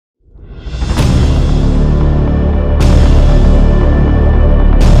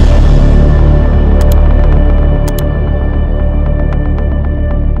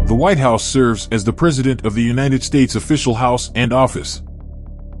White House serves as the President of the United States official house and office.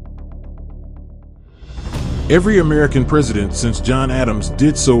 Every American president since John Adams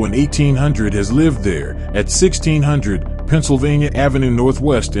did so in 1800 has lived there, at 1600 Pennsylvania Avenue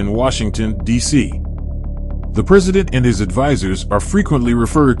Northwest in Washington, D.C. The president and his advisors are frequently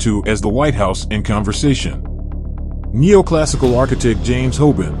referred to as the White House in conversation. Neoclassical architect James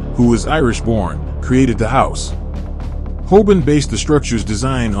Hoban, who is Irish-born, created the house. Hoban based the structure's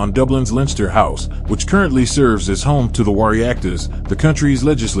design on Dublin's Leinster House, which currently serves as home to the Wairreachtas, the country's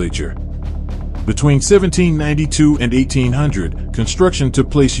legislature. Between 1792 and 1800, construction took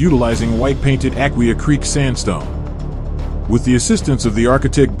place utilizing white-painted Aquia Creek sandstone. With the assistance of the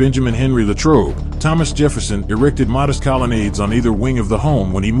architect Benjamin Henry Latrobe, Thomas Jefferson erected modest colonnades on either wing of the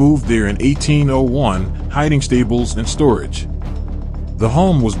home when he moved there in 1801, hiding stables and storage. The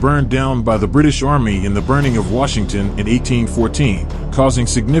home was burned down by the British Army in the burning of Washington in 1814, causing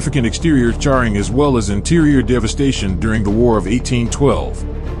significant exterior charring as well as interior devastation during the War of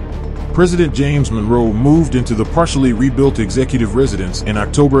 1812. President James Monroe moved into the partially rebuilt executive residence in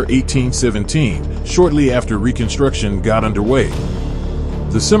October 1817, shortly after Reconstruction got underway.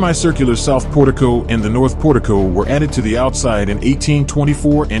 The semicircular south portico and the north portico were added to the outside in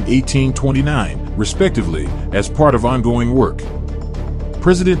 1824 and 1829, respectively, as part of ongoing work.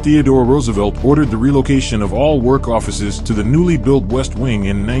 President Theodore Roosevelt ordered the relocation of all work offices to the newly built West Wing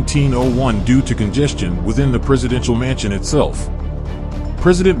in 1901 due to congestion within the presidential mansion itself.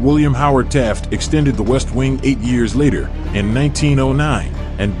 President William Howard Taft extended the West Wing 8 years later, in 1909,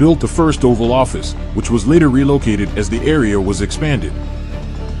 and built the first Oval Office, which was later relocated as the area was expanded.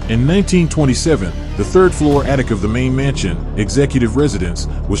 In 1927, the third-floor attic of the main mansion, executive residence,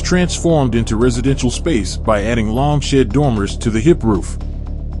 was transformed into residential space by adding long shed dormers to the hip roof.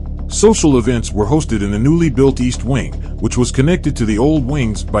 Social events were hosted in the newly built East Wing, which was connected to the old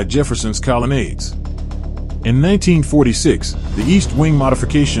wings by Jefferson's colonnades. In 1946, the East Wing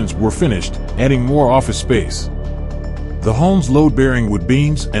modifications were finished, adding more office space. The home's load-bearing wood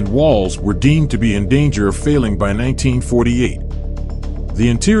beams and walls were deemed to be in danger of failing by 1948. The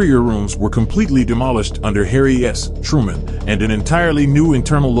interior rooms were completely demolished under Harry S. Truman, and an entirely new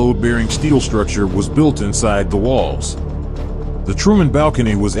internal load-bearing steel structure was built inside the walls. The Truman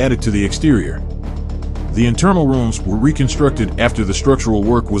balcony was added to the exterior. The internal rooms were reconstructed after the structural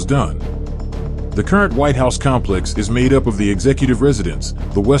work was done. The current White House complex is made up of the Executive Residence,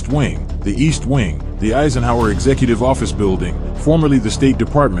 the West Wing, the East Wing, the Eisenhower Executive Office Building, formerly the State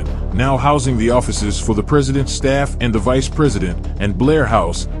Department, now housing the offices for the President's staff and the Vice President, and Blair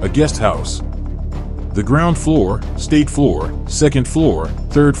House, a guest house. The ground floor, State floor, second floor,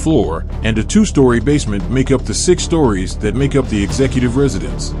 third floor, and a two-story basement make up the 6 stories that make up the Executive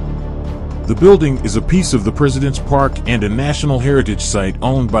Residence. The building is a piece of the President's Park and a National Heritage Site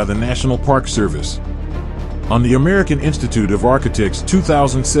owned by the National Park Service. On the American Institute of Architects'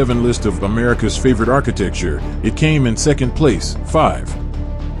 2007 list of America's favorite architecture, it came in second place, 5.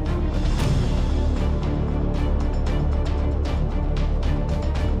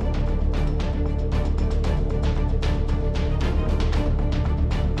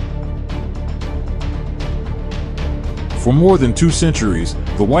 For more than 2 centuries,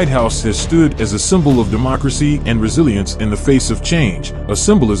 the White House has stood as a symbol of democracy and resilience in the face of change, a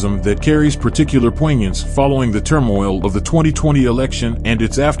symbolism that carries particular poignance following the turmoil of the 2020 election and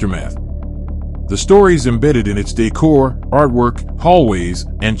its aftermath. The stories embedded in its decor, artwork, hallways,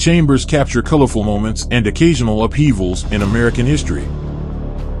 and chambers capture colorful moments and occasional upheavals in American history.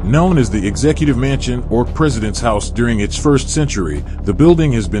 Known as the Executive Mansion or President's House during its first century, the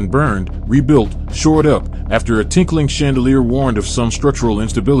building has been burned, rebuilt, shored up, after a tinkling chandelier warned of some structural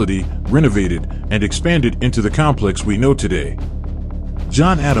instability, renovated, and expanded into the complex we know today.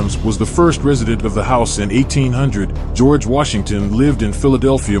 John Adams was the first resident of the house in 1800. George Washington lived in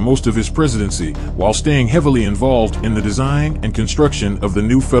Philadelphia most of his presidency, while staying heavily involved in the design and construction of the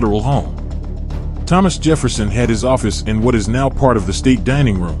new federal home. Thomas Jefferson had his office in what is now part of the State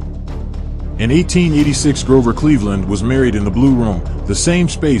Dining Room. In 1886, Grover Cleveland was married in the Blue Room, the same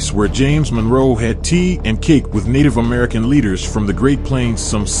space where James Monroe had tea and cake with Native American leaders from the Great Plains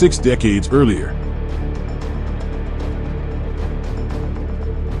some 6 decades earlier.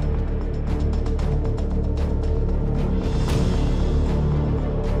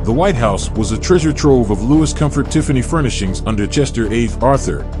 The White House was a treasure trove of Louis Comfort Tiffany furnishings under Chester A.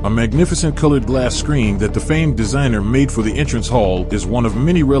 Arthur. A magnificent colored glass screen that the famed designer made for the entrance hall is one of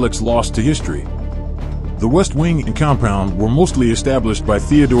many relics lost to history. The West Wing and compound were mostly established by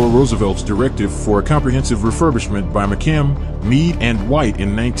Theodore Roosevelt's directive for a comprehensive refurbishment by McKim, Mead, and White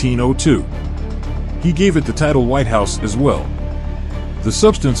in 1902. He gave it the title White House as well. The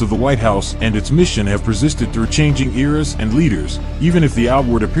substance of the White House and its mission have persisted through changing eras and leaders, even if the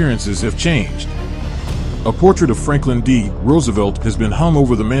outward appearances have changed. A portrait of Franklin D. Roosevelt has been hung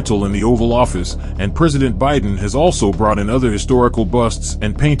over the mantel in the Oval Office, and President Biden has also brought in other historical busts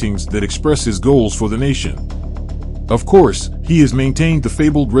and paintings that express his goals for the nation. Of course, he has maintained the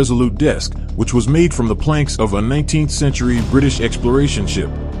fabled Resolute desk, which was made from the planks of a 19th-century British exploration ship.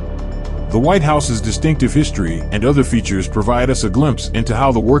 The White House's distinctive history and other features provide us a glimpse into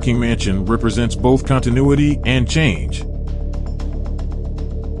how the working mansion represents both continuity and change.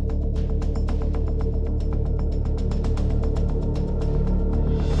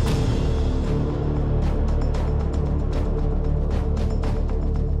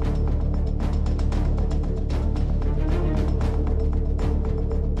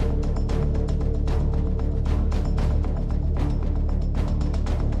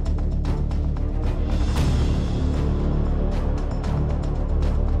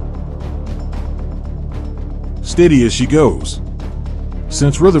 Steady as she goes.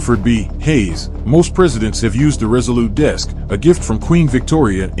 Since Rutherford B. Hayes, most presidents have used the Resolute desk, a gift from Queen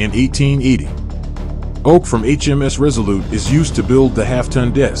Victoria in 1880. Oak from HMS Resolute is used to build the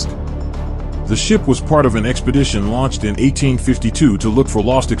half-ton desk. The ship was part of an expedition launched in 1852 to look for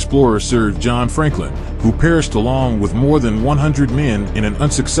lost explorer Sir John Franklin, who perished along with more than 100 men in an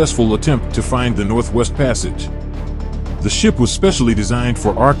unsuccessful attempt to find the Northwest Passage. The ship was specially designed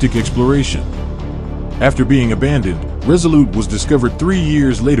for Arctic exploration. After being abandoned, Resolute was discovered 3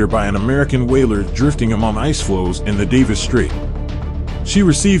 years later by an American whaler drifting among ice floes in the Davis Strait. She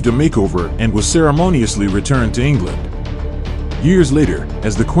received a makeover and was ceremoniously returned to England. Years later,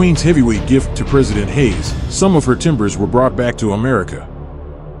 as the Queen's heavyweight gift to President Hayes, some of her timbers were brought back to America.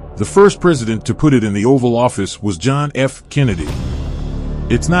 The first president to put it in the Oval Office was John F. Kennedy.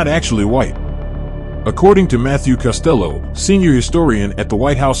 It's not actually white. According to Matthew Costello, senior historian at the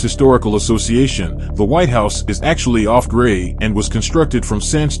White House Historical Association, the White House is actually off-gray and was constructed from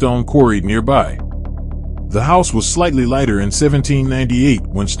sandstone quarried nearby. The house was slightly lighter in 1798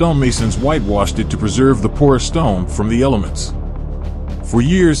 when stonemasons whitewashed it to preserve the porous stone from the elements. For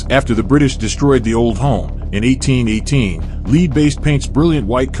years after the British destroyed the old home, in 1818, lead-based paint's brilliant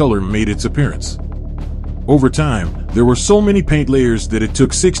white color made its appearance. Over time, there were so many paint layers that it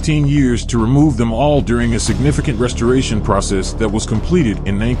took 16 years to remove them all during a significant restoration process that was completed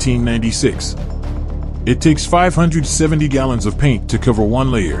in 1996. It takes 570 gallons of paint to cover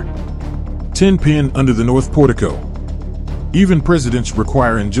one layer. 10 pin under the north portico. Even presidents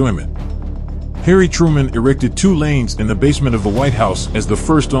require enjoyment. Harry Truman erected 2 lanes in the basement of the White House as the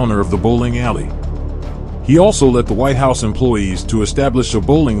first owner of the bowling alley. He also let the White House employees to establish a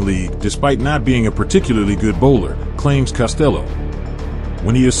bowling league despite not being a particularly good bowler, claims Costello.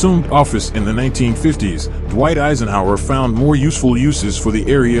 When he assumed office in the 1950s, Dwight Eisenhower found more useful uses for the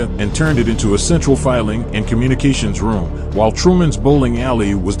area and turned it into a central filing and communications room, while Truman's bowling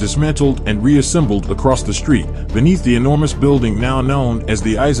alley was dismantled and reassembled across the street, beneath the enormous building now known as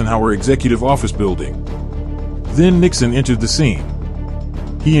the Eisenhower Executive Office Building. Then Nixon entered the scene.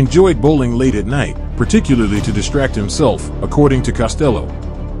 He enjoyed bowling late at night, particularly to distract himself, according to Costello.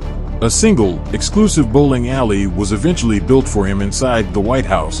 A single, exclusive bowling alley was eventually built for him inside the White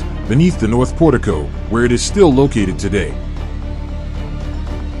House, beneath the north portico, where it is still located today.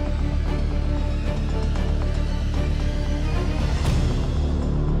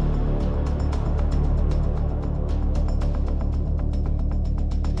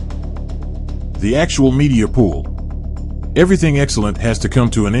 The actual media pool. Everything excellent has to come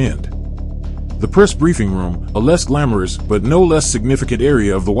to an end. The press briefing room, a less glamorous but no less significant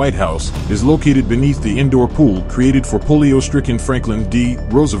area of the White House, is located beneath the indoor pool created for polio-stricken Franklin D.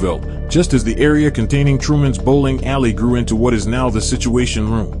 Roosevelt, just as the area containing Truman's bowling alley grew into what is now the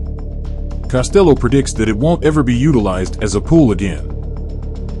Situation Room. Costello predicts that it won't ever be utilized as a pool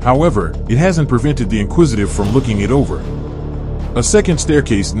again. However, it hasn't prevented the inquisitive from looking it over. A second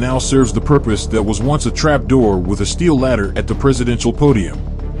staircase now serves the purpose that was once a trap door with a steel ladder at the presidential podium.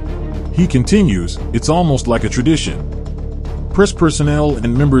 He continues, it's almost like a tradition. Press personnel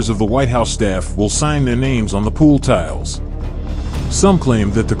and members of the White House staff will sign their names on the pool tiles. Some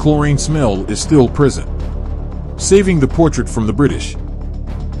claim that the chlorine smell is still present, saving the portrait from the British.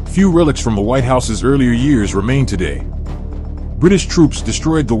 Few relics from the White House's earlier years remain today. British troops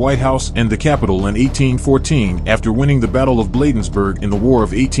destroyed the White House and the Capitol in 1814 after winning the Battle of Bladensburg in the War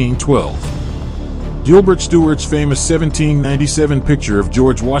of 1812. Gilbert Stuart's famous 1797 picture of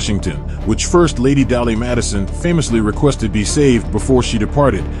George Washington, which First Lady Dolly Madison famously requested be saved before she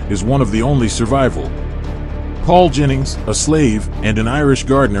departed, is one of the only survival. Paul Jennings, a slave, and an Irish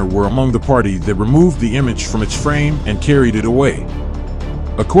gardener were among the party that removed the image from its frame and carried it away.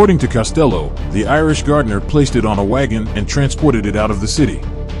 According to Costello, the Irish gardener placed it on a wagon and transported it out of the city.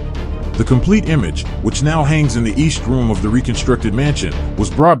 The complete image, which now hangs in the east room of the reconstructed mansion,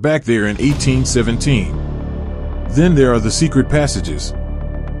 was brought back there in 1817. Then there are the secret passages.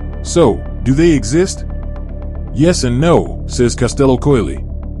 So, do they exist? Yes and no, says Costello coyly.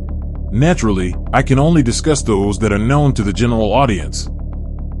 Naturally, I can only discuss those that are known to the general audience.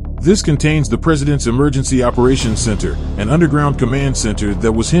 This contains the President's Emergency Operations Center, an underground command center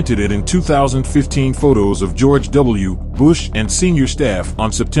that was hinted at in 2015 photos of George W. Bush and senior staff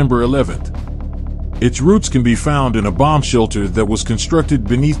on September 11th. Its roots can be found in a bomb shelter that was constructed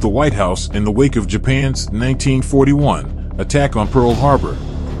beneath the White House in the wake of Japan's 1941 attack on Pearl Harbor.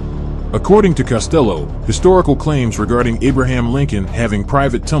 According to Costello, historical claims regarding Abraham Lincoln having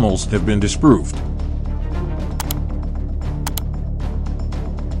private tunnels have been disproved.